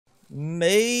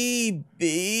Maybe.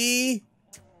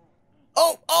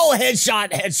 Oh,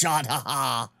 headshot,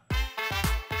 haha.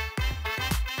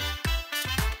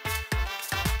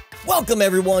 Welcome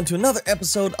everyone to another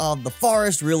episode of the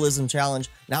Forest Realism Challenge.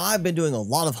 Now I've been doing a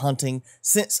lot of hunting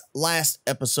since last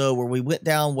episode where we went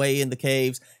down way in the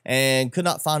caves and could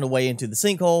not find a way into the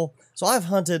sinkhole. So I've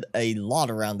hunted a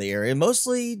lot around the area,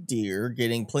 mostly deer,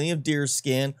 getting plenty of deer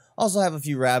skin. Also have a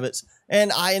few rabbits,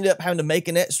 and I ended up having to make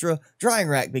an extra drying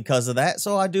rack because of that.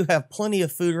 So I do have plenty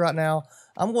of food right now.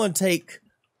 I'm going to take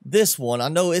this one. I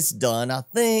know it's done. I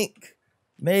think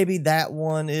maybe that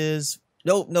one is,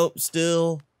 nope,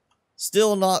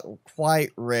 still not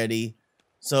quite ready.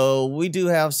 So we do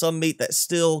have some meat that's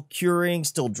still curing,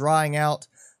 still drying out.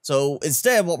 So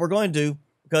instead, what we're going to do,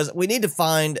 because we need to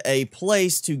find a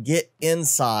place to get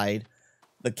inside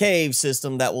the cave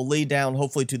system that will lead down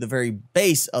hopefully to the very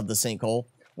base of the sinkhole,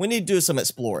 we need to do some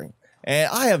exploring. And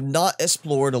I have not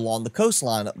explored along the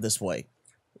coastline up this way.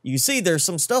 You see there's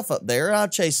some stuff up there. I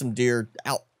chased some deer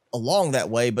out along that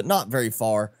way, but not very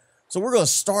far. So we're going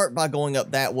to start by going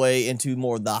up that way into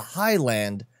more of the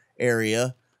highland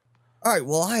area. All right,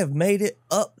 well, I have made it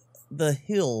up the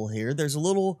hill here. There's a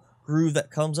little groove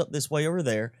that comes up this way over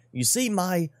there. You see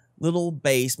my little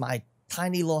base, my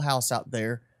tiny little house out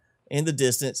there in the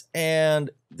distance. And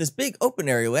this big open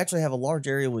area, we actually have a large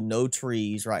area with no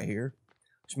trees right here,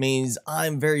 which means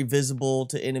I'm very visible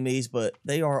to enemies, but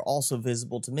they are also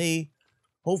visible to me.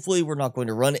 Hopefully, we're not going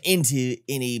to run into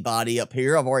anybody up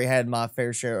here. I've already had my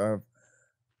fair share of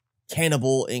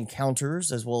cannibal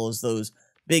encounters, as well as those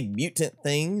big mutant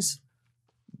things.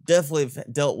 Definitely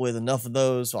have dealt with enough of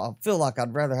those, so I feel like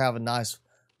I'd rather have a nice,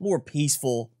 more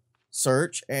peaceful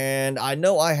search. And I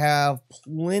know I have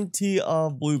plenty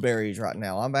of blueberries right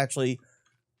now. I'm actually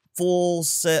full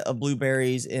set of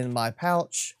blueberries in my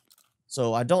pouch,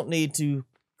 so I don't need to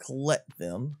collect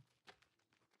them.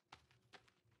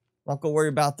 Not gonna worry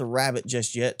about the rabbit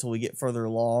just yet till we get further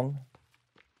along.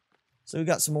 So we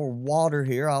got some more water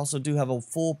here. I also do have a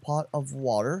full pot of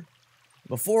water.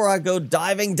 Before I go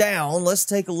diving down, let's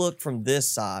take a look from this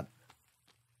side.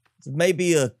 There may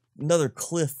be another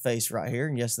cliff face right here.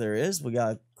 And yes, there is. We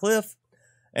got a cliff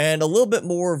and a little bit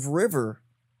more of river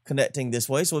connecting this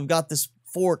way. So we've got this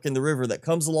fork in the river that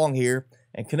comes along here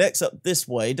and connects up this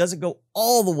way. It doesn't go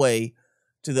all the way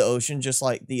to the ocean, just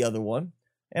like the other one.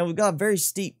 And we've got a very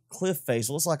steep cliff face.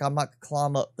 It looks like I might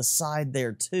climb up the side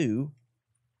there too.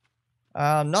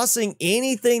 I'm not seeing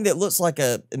anything that looks like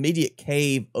a immediate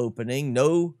cave opening.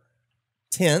 No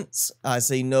tents. I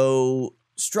see no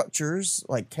structures,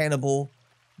 like cannibal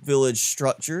village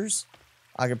structures.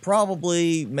 I could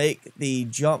probably make the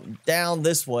jump down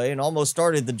this way, and almost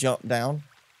started the jump down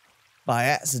by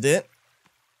accident.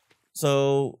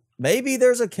 So maybe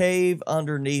there's a cave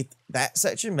underneath that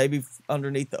section, maybe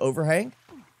underneath the overhang.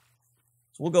 So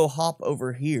we'll go hop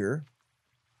over here,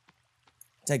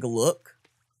 take a look.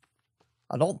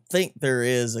 I don't think there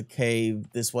is a cave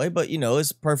this way, but you know,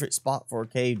 it's a perfect spot for a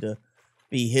cave to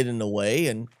be hidden away.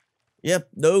 And yep,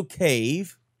 no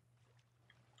cave.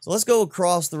 So let's go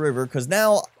across the river, because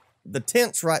now the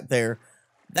tent's right there.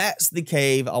 That's the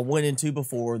cave I went into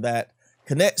before that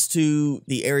connects to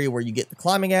the area where you get the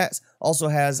climbing axe. Also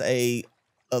has a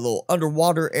little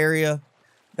underwater area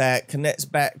that connects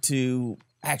back to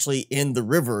actually in the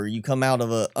river. You come out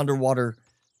of an underwater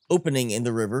opening in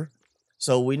the river.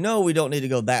 So we know we don't need to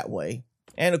go that way.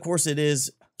 And of course it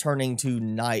is turning to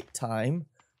nighttime.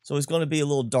 So it's going to be a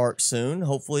little dark soon.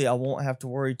 Hopefully I won't have to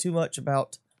worry too much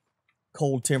about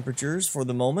cold temperatures for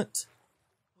the moment.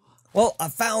 Well, I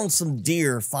found some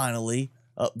deer finally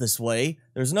up this way.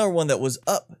 There's another one that was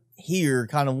up here,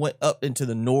 kind of went up into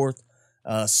the north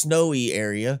snowy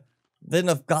area. Then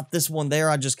I've got this one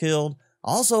there I just killed.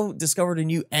 I also discovered a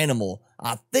new animal.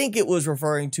 I think it was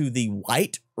referring to the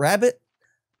white rabbit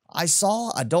I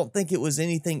saw. I don't think it was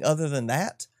anything other than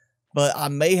that, but I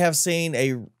may have seen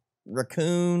a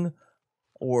raccoon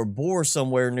or boar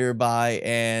somewhere nearby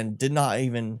and did not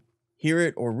even hear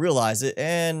it or realize it,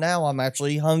 and now I'm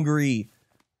actually hungry.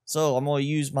 So I'm going to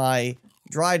use my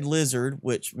dried lizard,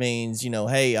 which means, you know,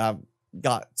 hey, I've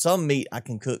got some meat I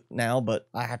can cook now, but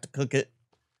I have to cook it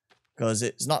because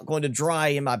it's not going to dry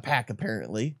in my pack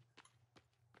apparently.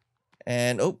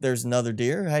 And oh, there's another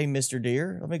deer. Hey, Mr.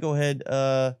 Deer, let me go ahead.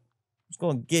 Just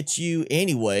going to get you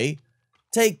anyway.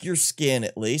 Take your skin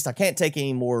at least. I can't take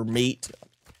any more meat.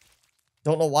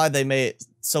 Don't know why they made it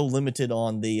so limited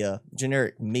on the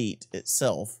generic meat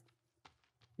itself.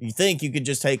 You think you could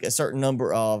just take a certain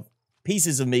number of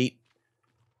pieces of meat,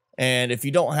 and if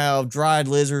you don't have dried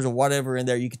lizards or whatever in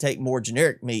there, you could take more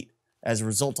generic meat as a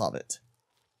result of it.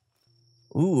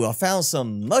 Ooh, I found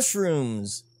some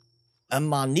mushrooms.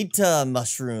 Amanita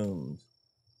mushrooms.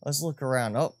 Let's look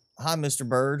around. Oh, hi, Mr.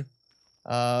 Bird.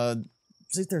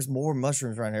 See if there's more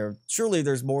mushrooms around here. Surely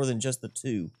there's more than just the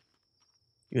 2.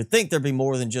 You'd think there'd be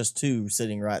more than just 2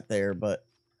 sitting right there, but...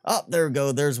 Oh, there we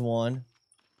go. There's one.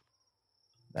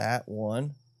 That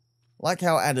one. Like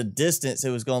how at a distance it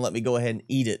was going to let me go ahead and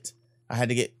eat it. I had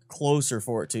to get closer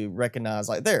for it to recognize.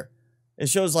 Like, there. It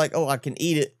shows like, oh, I can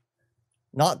eat it.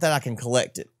 Not that I can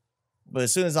collect it. But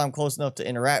as soon as I'm close enough to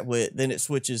interact with it, then it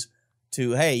switches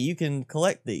to, hey, you can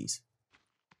collect these.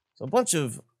 So a bunch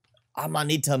of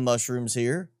Amanita mushrooms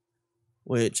here,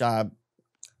 which I'm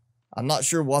not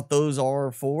sure what those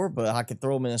are for, but I could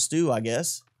throw them in a stew, I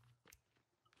guess.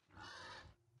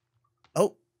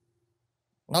 Oh,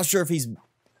 not sure if he's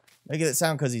making that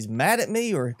sound because he's mad at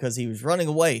me or because he was running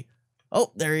away.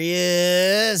 Oh, there he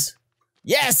is.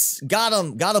 Yes, got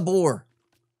him. Got a boar.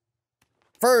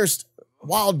 First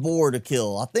wild boar to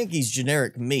kill. I think he's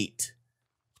generic meat.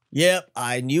 Yep,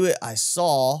 I knew it. I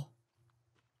saw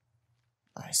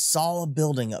a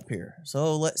building up here.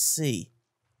 So let's see.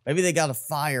 Maybe they got a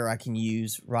fire I can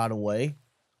use right away.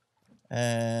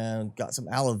 And got some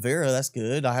aloe vera. That's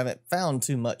good. I haven't found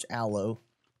too much aloe.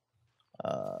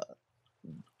 Oh,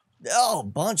 a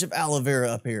bunch of aloe vera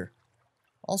up here.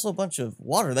 Also a bunch of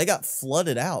water. They got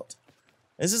flooded out.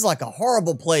 This is like a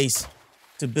horrible place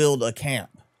to build a camp.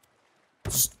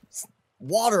 Just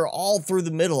water all through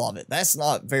the middle of it. That's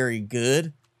not very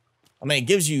good. I mean, it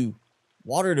gives you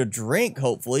water to drink,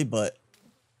 hopefully, but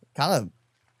kind of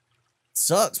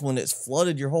sucks when it's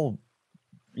flooded your whole,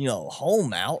 you know,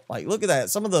 home out. Like, look at that.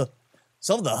 Some of the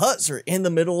huts are in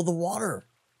the middle of the water.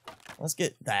 Let's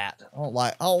get that.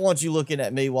 I don't want you looking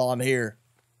at me while I'm here.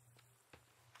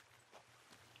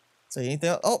 See anything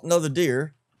else? Oh, another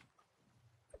deer.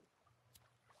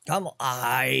 Come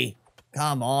on.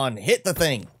 Come on. Hit the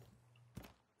thing.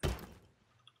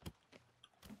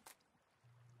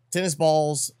 Tennis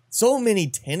balls. So many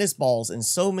tennis balls and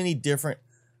so many different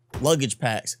luggage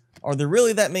packs. Are there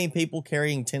really that many people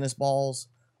carrying tennis balls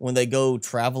when they go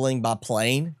traveling by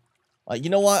plane? Like, you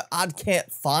know what? I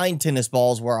can't find tennis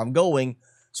balls where I'm going,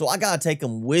 so I gotta take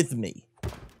them with me.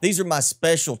 These are my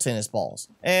special tennis balls.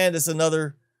 And it's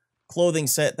another clothing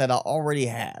set that I already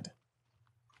had.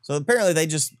 So apparently they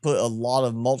just put a lot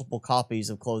of multiple copies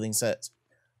of clothing sets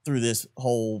through this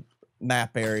whole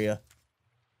map area.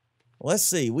 Let's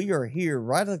see. We are here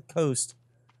right at the coast.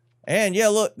 And yeah,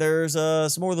 look, there's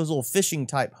some more of those little fishing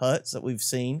type huts that we've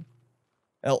seen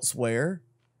elsewhere.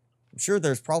 I'm sure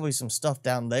there's probably some stuff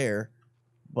down there,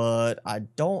 but I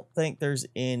don't think there's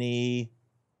any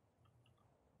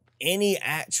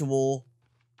actual,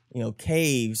 you know,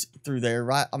 caves through there,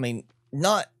 right? I mean,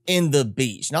 not in the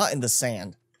beach, not in the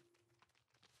sand.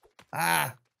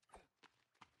 Ah.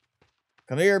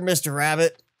 Come here, Mr.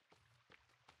 Rabbit.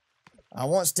 I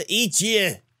wants to eat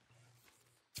you.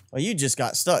 Well, you just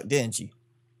got stuck, didn't you?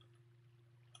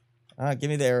 All right, give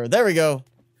me the arrow. There we go.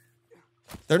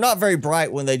 They're not very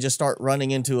bright when they just start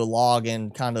running into a log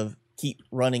and kind of keep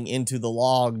running into the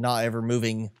log, not ever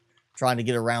moving, trying to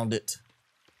get around it.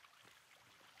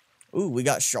 Ooh, we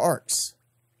got sharks.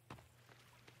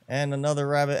 And another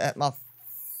rabbit at my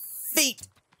feet.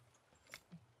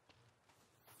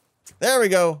 There we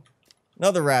go.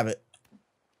 Another rabbit.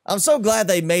 I'm so glad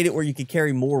they made it where you could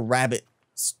carry more rabbit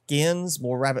skins,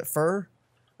 more rabbit fur.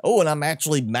 Oh, and I'm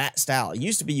actually maxed out. It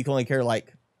used to be you could only carry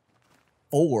like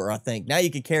 4, I think. Now you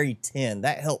can carry 10.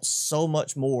 That helps so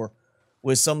much more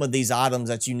with some of these items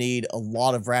that you need a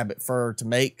lot of rabbit fur to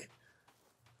make.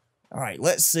 All right,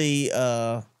 let's see.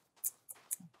 A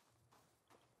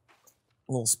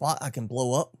little spot I can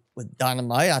blow up with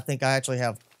dynamite. I think I actually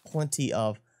have plenty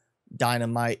of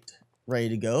dynamite ready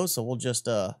to go, so we'll just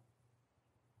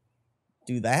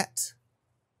do that.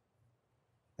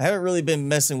 I haven't really been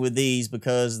messing with these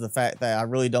because of the fact that I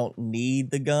really don't need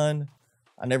the gun.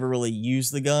 I never really use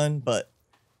the gun, but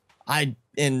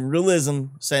in realism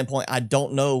standpoint, I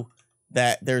don't know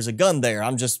that there's a gun there.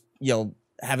 I'm just, you know,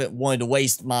 haven't wanted to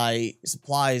waste my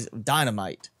supplies of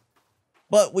dynamite.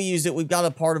 But we used it. We've got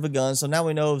a part of a gun, so now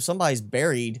we know if somebody's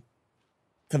buried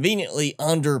conveniently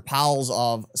under piles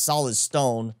of solid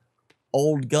stone,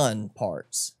 old gun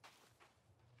parts.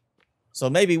 So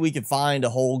maybe we could find a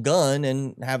whole gun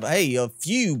and have, hey, a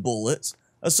few bullets,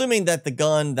 assuming that the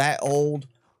gun that old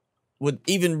would,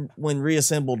 even when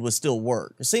reassembled, would still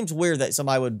work. It seems weird that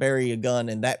somebody would bury a gun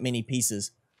in that many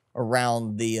pieces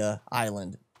around the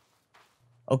island.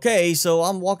 Okay, so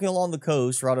I'm walking along the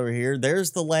coast right over here.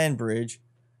 There's the land bridge.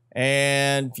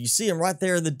 And you see them right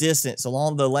there in the distance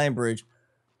along the land bridge.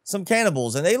 Some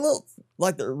cannibals, and they look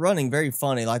like they're running very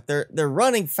funny. Like they're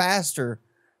running faster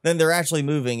than they're actually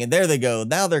moving. And there they go.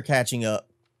 Now they're catching up.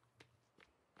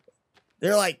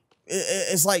 They're like,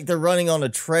 it's like they're running on a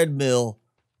treadmill,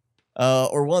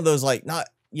 or one of those, like, not,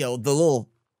 you know, the little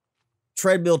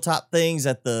treadmill type things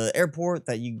at the airport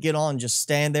that you get on and just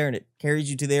stand there and it carries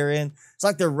you to their end. It's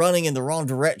like they're running in the wrong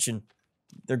direction.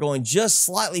 They're going just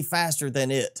slightly faster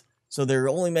than it. So they're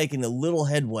only making a little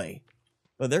headway.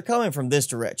 But they're coming from this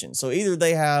direction. So either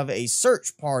they have a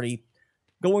search party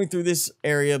going through this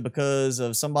area because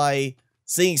of somebody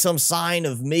seeing some sign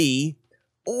of me,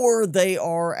 or they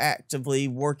are actively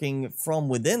working from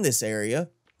within this area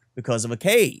because of a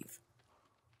cave.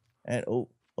 And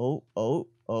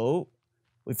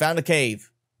we found a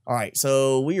cave. All right,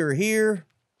 so we are here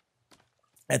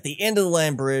at the end of the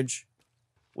land bridge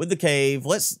with the cave.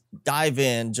 Let's dive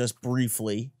in just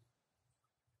briefly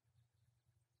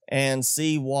and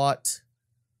see what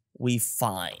we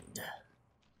find.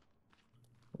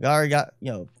 We already got,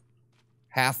 you know,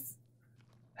 half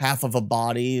of a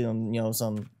body and, you know,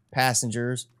 some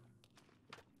passengers.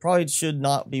 Probably should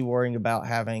not be worrying about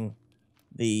having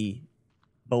the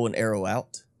bow and arrow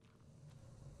out.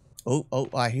 Oh,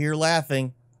 I hear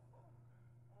laughing.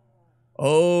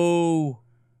 Oh,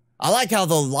 I like how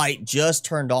the light just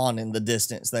turned on in the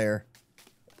distance there,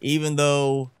 even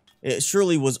though it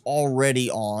surely was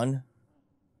already on.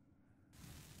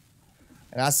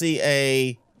 And I see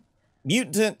a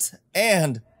mutant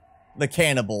and the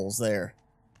cannibals there.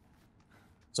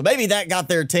 So maybe that got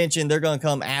their attention. They're going to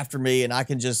come after me and I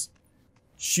can just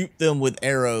shoot them with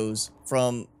arrows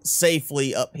from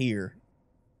safely up here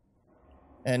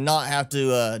and not have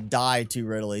to die too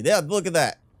readily. Yeah, look at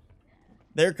that.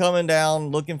 They're coming down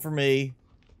looking for me.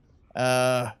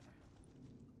 Let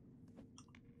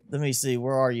me see.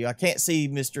 Where are you? I can't see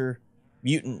Mr.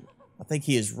 Mutant. I think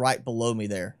he is right below me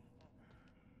there.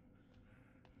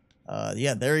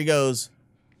 Yeah, there he goes.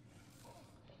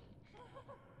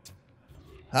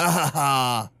 Ha ha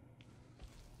ha.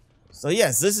 So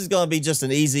yes, this is going to be just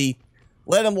an easy,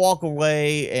 let him walk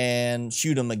away and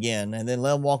shoot him again. And then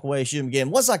let him walk away, shoot him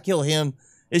again. Once I kill him,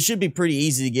 it should be pretty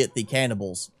easy to get the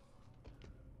cannibals.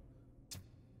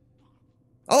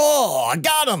 Oh, I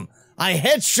got him. I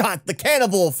headshot the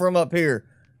cannibal from up here.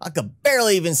 I could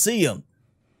barely even see him.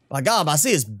 My God, I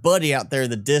see his buddy out there in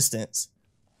the distance.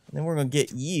 And then we're going to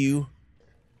get you.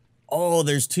 Oh,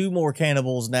 there's 2 more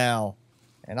cannibals now.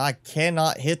 And I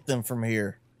cannot hit them from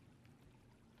here.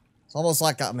 It's almost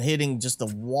like I'm hitting just a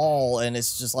wall. And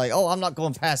it's just like, oh, I'm not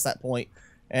going past that point.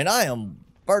 And I am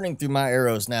burning through my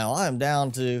arrows now. I am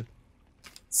down to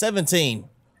 17.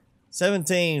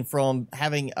 17 from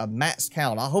having a max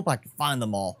count. I hope I can find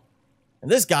them all. And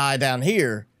this guy down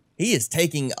here, he is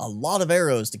taking a lot of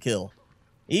arrows to kill.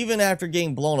 Even after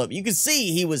getting blown up. You can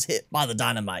see he was hit by the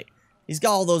dynamite. He's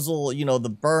got all those little, you know, the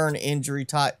burn injury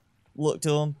type look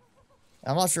to him.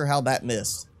 I'm not sure how that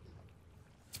missed.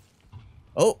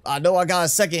 Oh, I know I got a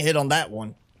second hit on that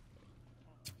one.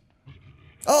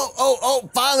 Oh,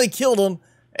 finally killed him.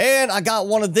 And I got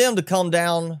one of them to come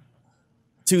down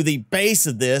to the base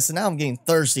of this. And now I'm getting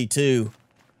thirsty too.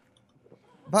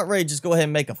 About ready to just go ahead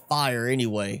and make a fire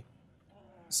anyway.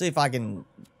 See if I can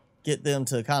get them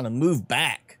to kind of move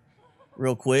back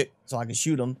real quick so I can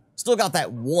shoot them. Still got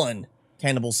that one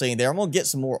cannibal sitting there. I'm going to get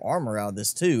some more armor out of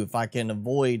this too if I can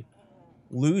avoid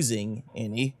losing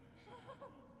any.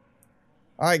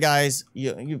 Alright guys,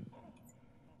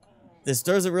 this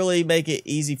doesn't really make it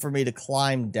easy for me to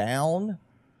climb down.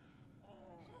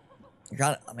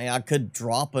 I mean, I could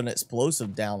drop an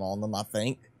explosive down on them, I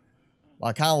think.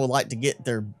 I kind of would like to get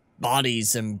their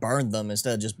bodies and burn them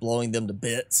instead of just blowing them to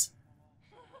bits.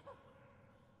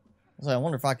 So I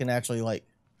wonder if I can actually, like...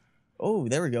 Oh,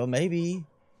 there we go. Maybe.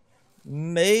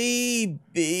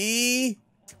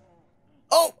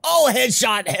 Oh,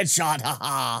 headshot.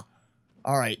 Haha.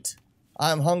 All right.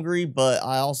 I'm hungry, but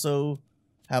I also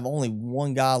have only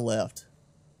one guy left.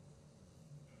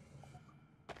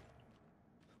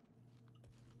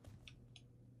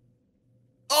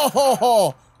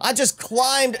 Oh, I just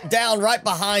climbed down right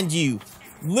behind you.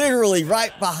 Literally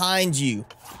right behind you.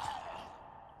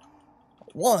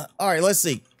 All right, let's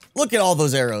see. Look at all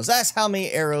those arrows. That's how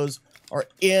many arrows are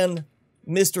in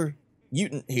Mr.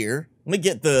 Mutant here. Let me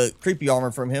get the creepy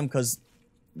armor from him because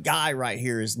guy right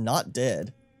here is not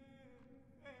dead.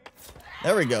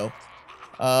 There we go.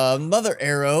 Another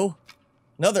arrow.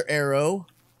 Another arrow.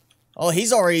 Oh,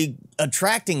 he's already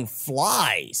attracting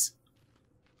flies.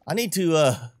 I need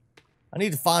to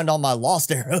find all my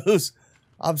lost arrows.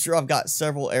 I'm sure I've got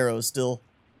several arrows still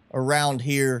around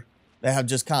here that have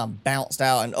just kind of bounced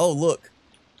out. And oh, look.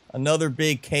 Another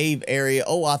big cave area.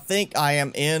 Oh, I think I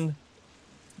am in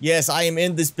Yes, I am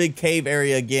in this big cave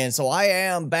area again. So I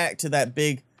am back to that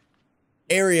big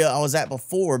area I was at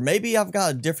before. Maybe I've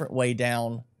got a different way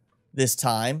down this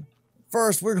time.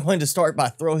 First, we're going to start by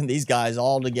throwing these guys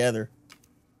all together.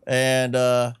 And,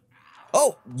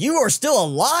 oh, you are still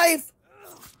alive?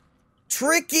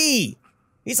 Tricky!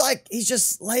 He's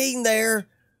just laying there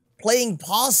playing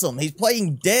possum. He's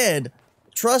playing dead,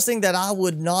 trusting that I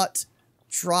would not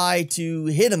try to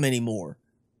hit him anymore.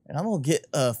 And I'm going to get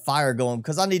a fire going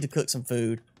because I need to cook some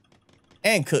food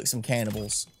and cook some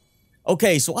cannibals.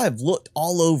 Okay, so I have looked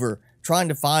all over trying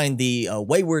to find the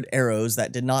wayward arrows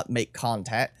that did not make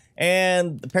contact.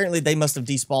 And apparently they must have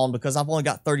despawned because I've only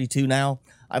got 32 now.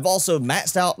 I've also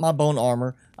maxed out my bone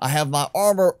armor. I have my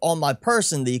armor on my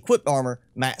person, the equipped armor,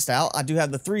 maxed out. I do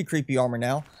have the 3 creepy armor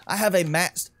now. I have a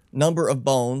maxed number of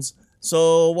bones.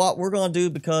 So what we're going to do,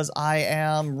 because I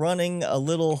am running a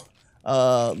little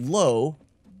low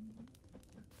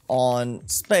on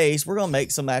space, we're going to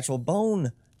make some actual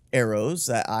bone arrows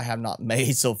that I have not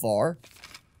made so far.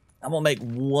 I'm going to make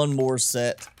one more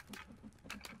set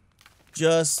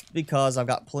just because I've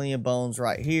got plenty of bones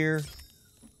right here.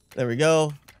 There we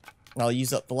go. I'll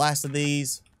use up the last of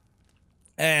these.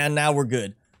 And now we're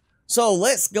good. So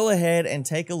let's go ahead and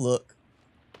take a look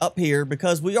up here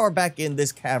because we are back in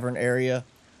this cavern area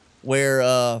where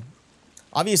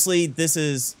obviously this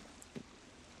is,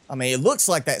 I mean, it looks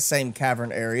like that same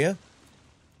cavern area.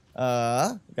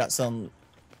 Got some,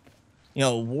 you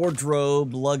know,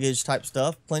 wardrobe, luggage type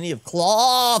stuff. Plenty of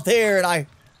cloth here. And I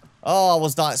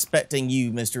was not expecting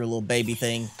you, Mr. Little Baby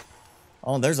Thing.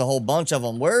 Oh, there's a whole bunch of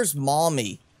them. Where's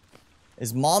Mommy?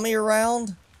 Is Mommy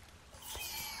around?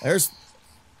 There's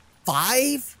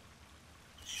 5?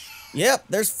 Yep,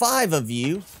 there's 5 of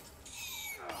you.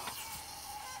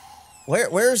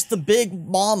 Where's the big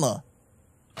mama?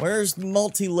 Where's the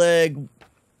multi-leg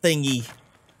thingy?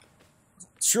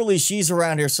 Surely she's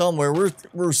around here somewhere.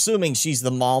 We're assuming she's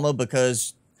the mama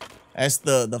because that's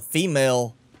the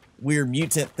female weird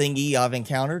mutant thingy I've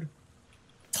encountered.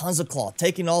 Tons of cloth.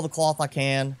 Taking all the cloth I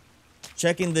can.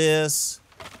 Checking this.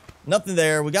 Nothing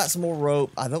there. We got some more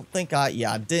rope. I don't think I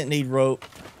didn't need rope.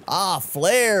 Ah,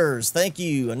 flares. Thank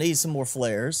you. I need some more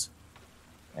flares.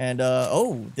 And,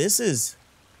 oh, this is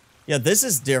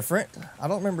different. I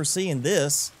don't remember seeing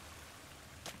this.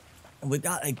 And we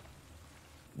got a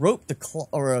rope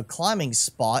or a climbing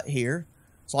spot here.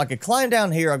 So I could climb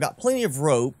down here. I've got plenty of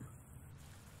rope.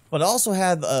 But I also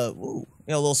have a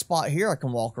little spot here I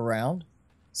can walk around.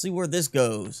 See where this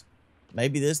goes.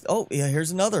 Maybe this. Oh, yeah,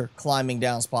 here's another climbing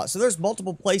down spot. So there's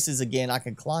multiple places again I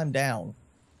can climb down.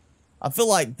 I feel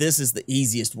like this is the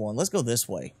easiest one. Let's go this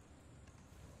way.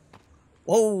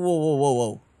 Whoa, whoa, whoa,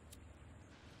 whoa,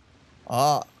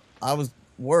 whoa. I was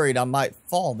worried I might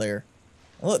fall there.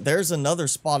 Look, there's another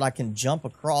spot I can jump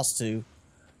across to.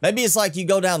 Maybe it's like you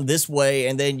go down this way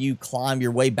and then you climb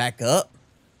your way back up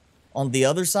on the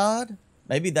other side.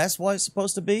 Maybe that's what it's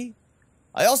supposed to be.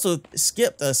 I also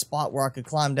skipped a spot where I could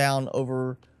climb down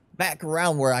back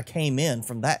around where I came in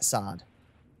from that side.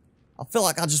 I feel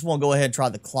like I just want to go ahead and try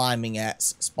the climbing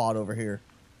spot over here.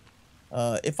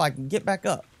 If I can get back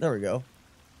up. There we go.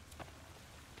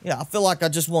 Yeah, I feel like I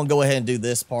just want to go ahead and do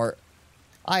this part.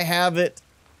 I have it.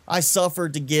 I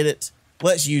suffered to get it.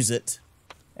 Let's use it.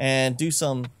 And do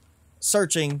some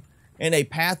searching in a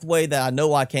pathway that I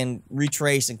know I can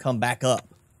retrace and come back up.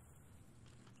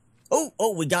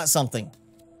 Oh, we got something.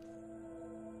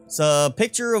 It's a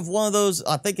picture of one of those.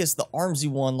 I think it's the armsy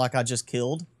one like I just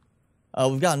killed.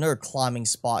 We've got another climbing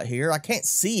spot here. I can't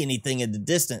see anything in the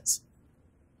distance.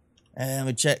 And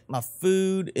we check. My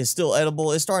food is still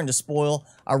edible. It's starting to spoil.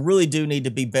 I really do need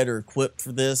to be better equipped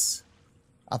for this,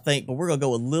 I think. But we're going to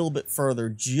go a little bit further.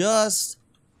 Just...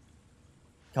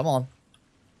 Come on.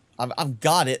 I've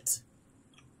got it.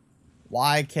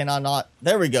 Why can I not?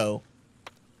 There we go.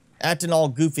 Acting all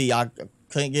goofy. I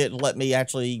couldn't let me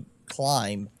actually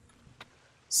climb.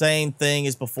 Same thing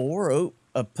as before. Oh,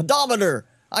 a pedometer.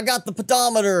 I got the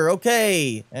pedometer.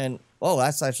 Okay. And, oh,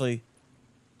 that's actually...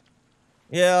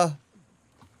 Yeah.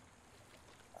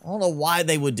 I don't know why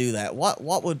they would do that. What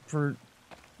would,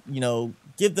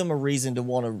 give them a reason to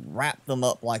want to wrap them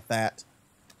up like that?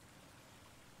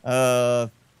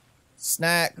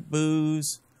 Snack,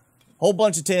 booze, whole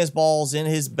bunch of tennis balls in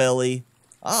his belly.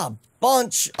 A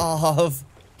bunch of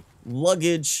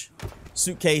luggage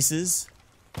suitcases.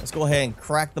 Let's go ahead and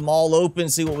crack them all open,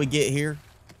 see what we get here.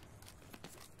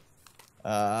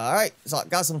 Alright, so I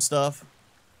got some stuff.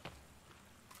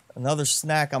 Another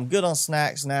snack. I'm good on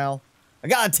snacks now. I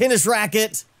got a tennis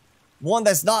racket. One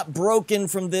that's not broken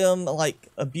from them, like,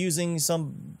 abusing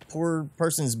some poor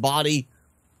person's body.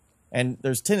 And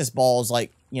there's tennis balls,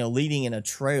 like, you know, leading in a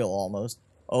trail almost.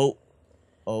 Oh,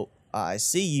 I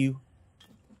see you.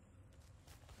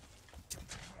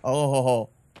 Oh.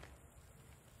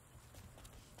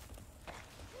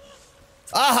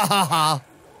 Ah ha ha.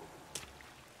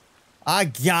 I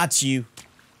got you.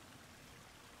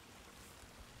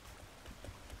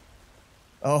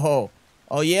 Oh.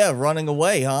 Oh yeah, running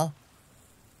away, huh?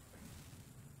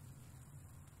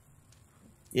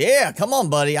 Yeah, come on,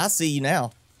 buddy. I see you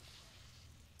now.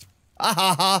 Ah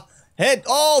ha ha. Head.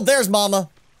 Oh, there's Mama.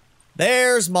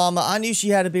 There's Mama. I knew she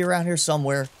had to be around here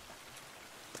somewhere.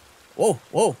 Whoa,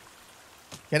 whoa.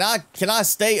 Can I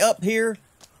stay up here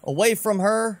away from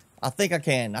her? I think I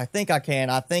can. I think I can.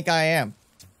 I think I am.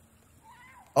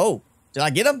 Oh, did I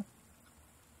get him?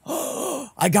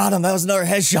 I got him. That was another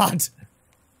headshot.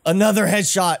 Another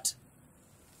headshot.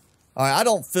 All right, I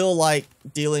don't feel like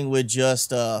dealing with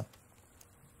just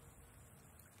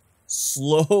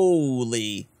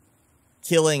slowly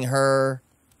killing her.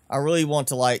 I really want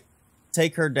to like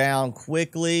take her down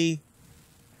quickly.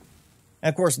 And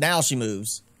of course, now she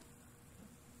moves.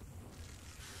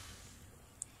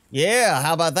 Yeah,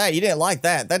 how about that? You didn't like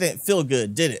that. That didn't feel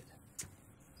good, did it?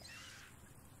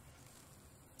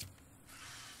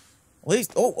 At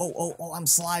least, oh, I'm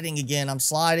sliding again. I'm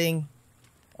sliding.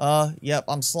 Yep,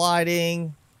 I'm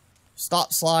sliding.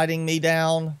 Stop sliding me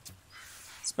down.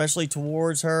 Especially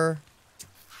towards her.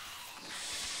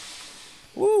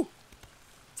 Woo.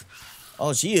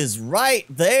 Oh, she is right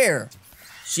there.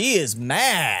 She is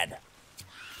mad.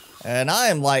 And I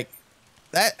am like,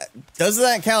 doesn't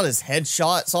that count as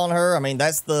headshots on her? I mean,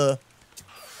 that's the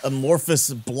amorphous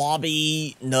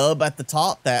blobby nub at the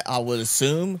top that I would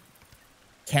assume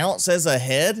counts as a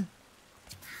head.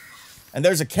 And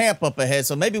there's a camp up ahead,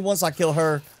 so maybe once I kill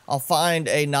her, I'll find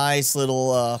a nice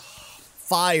little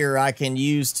fire I can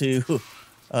use to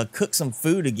cook some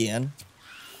food again.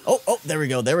 Oh, there we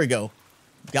go, there we go.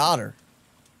 Got her.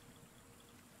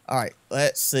 Alright,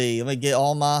 let's see. Let me get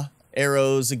all my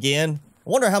arrows again. I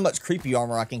wonder how much creepy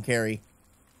armor I can carry.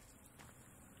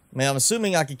 I mean, I'm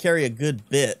assuming I could carry a good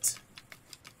bit,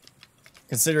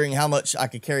 considering how much I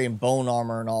could carry in bone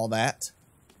armor and all that.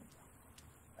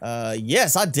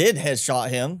 Yes, I did headshot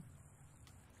him.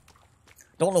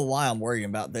 Don't know why I'm worrying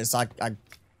about this. I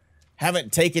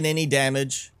haven't taken any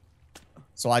damage,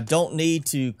 so I don't need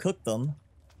to cook them.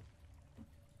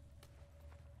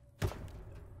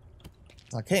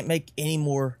 I can't make any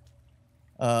more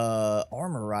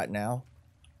armor right now.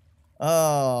 Oh,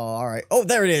 all right. Oh,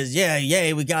 there it is. Yeah,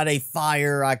 yay. We got a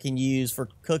fire I can use for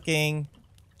cooking.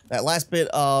 That last bit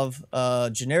of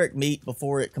generic meat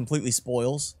before it completely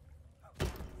spoils.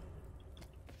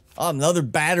 Oh, another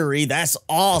battery. That's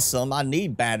awesome. I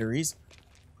need batteries.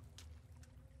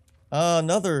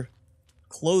 Another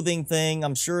clothing thing.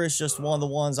 I'm sure it's just one of the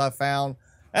ones I found.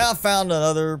 And I found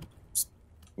another,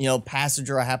 you know,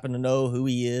 passenger. I happen to know who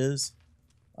he is.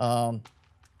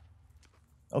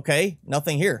 Okay,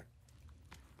 nothing here.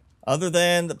 Other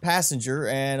than the passenger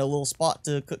and a little spot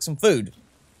to cook some food.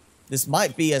 This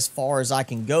might be as far as I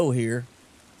can go here.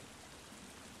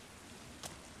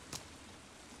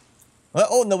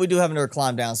 Oh, no, we do have another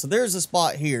climb down. So there's a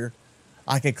spot here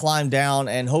I could climb down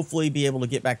and hopefully be able to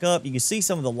get back up. You can see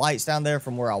some of the lights down there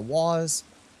from where I was.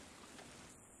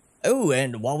 Oh,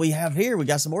 and while we have here, we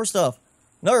got some more stuff.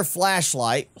 Another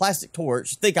flashlight, plastic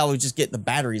torch. Think I would just get the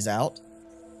batteries out.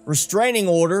 Restraining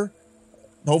order,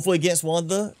 hopefully against one of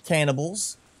the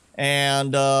cannibals.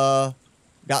 And got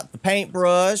the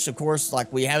paintbrush. Of course,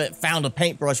 like we haven't found a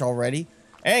paintbrush already.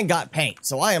 And got paint.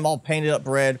 So I am all painted up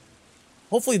red.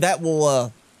 Hopefully that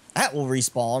will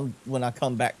respawn when I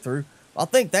come back through. I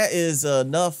think that is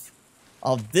enough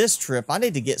of this trip. I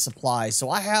need to get supplies. So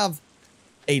I have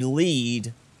a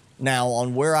lead now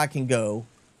on where I can go.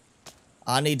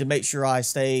 I need to make sure I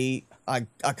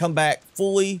come back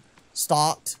fully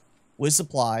stocked with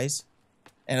supplies.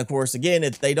 And of course, again,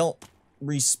 if they don't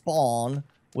respawn,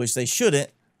 which they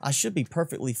shouldn't, I should be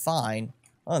perfectly fine.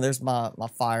 Oh, there's my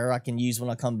fire I can use when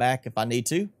I come back if I need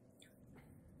to.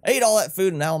 I ate all that food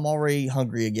and now I'm already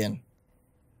hungry again.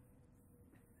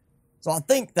 So I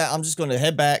think that I'm just going to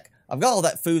head back. I've got all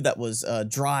that food that was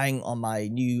drying on my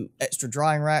new extra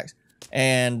drying racks.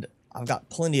 And I've got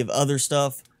plenty of other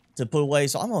stuff to put away.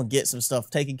 So I'm going to get some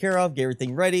stuff taken care of, get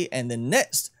everything ready. And then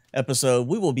next episode,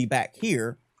 we will be back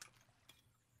here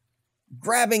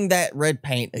grabbing that red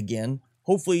paint again.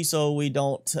 Hopefully so we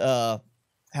don't have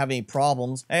any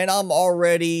problems. And I'm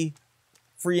already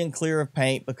free and clear of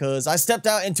paint because I stepped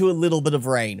out into a little bit of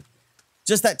rain.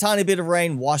 Just that tiny bit of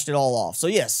rain washed it all off. So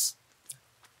yes,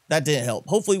 that didn't help.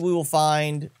 Hopefully we will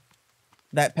find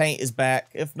that paint is back.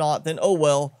 If not, then oh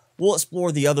well. We'll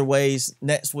explore the other ways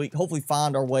next week. Hopefully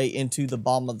find our way into the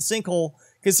bottom of the sinkhole,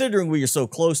 considering we are so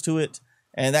close to it.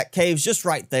 And that cave's just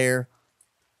right there.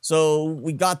 So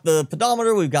we got the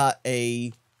pedometer. We've got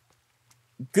a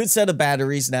good set of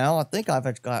batteries now. I think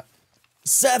I've got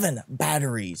 7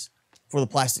 batteries for the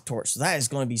plastic torch. So that is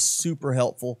going to be super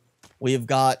helpful. We have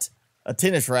got a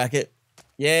tennis racket.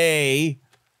 Yay.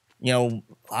 You know,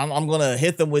 I'm going to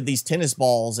hit them with these tennis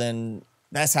balls, and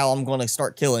that's how I'm going to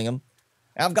start killing them.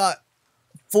 I've got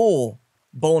full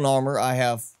bone armor. I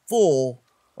have full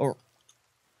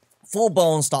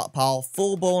bone stockpile,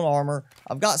 full bone armor.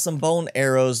 I've got some bone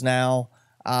arrows now.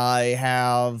 I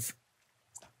have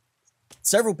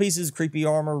several pieces of creepy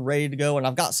armor ready to go, and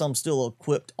I've got some still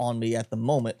equipped on me at the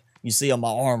moment. You see on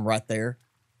my arm right there.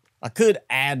 I could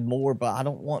add more, but I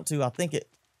don't want to. I think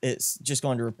it's just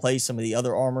going to replace some of the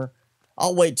other armor.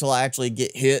 I'll wait till I actually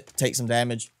get hit, take some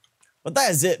damage. But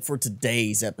that is it for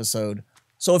today's episode.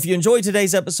 So if you enjoyed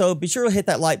today's episode, be sure to hit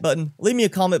that like button, leave me a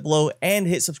comment below, and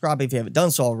hit subscribe if you haven't done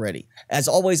so already. As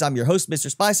always, I'm your host, Mr.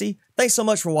 Spicy. Thanks so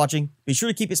much for watching. Be sure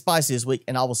to keep it spicy this week,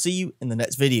 and I will see you in the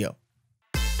next video.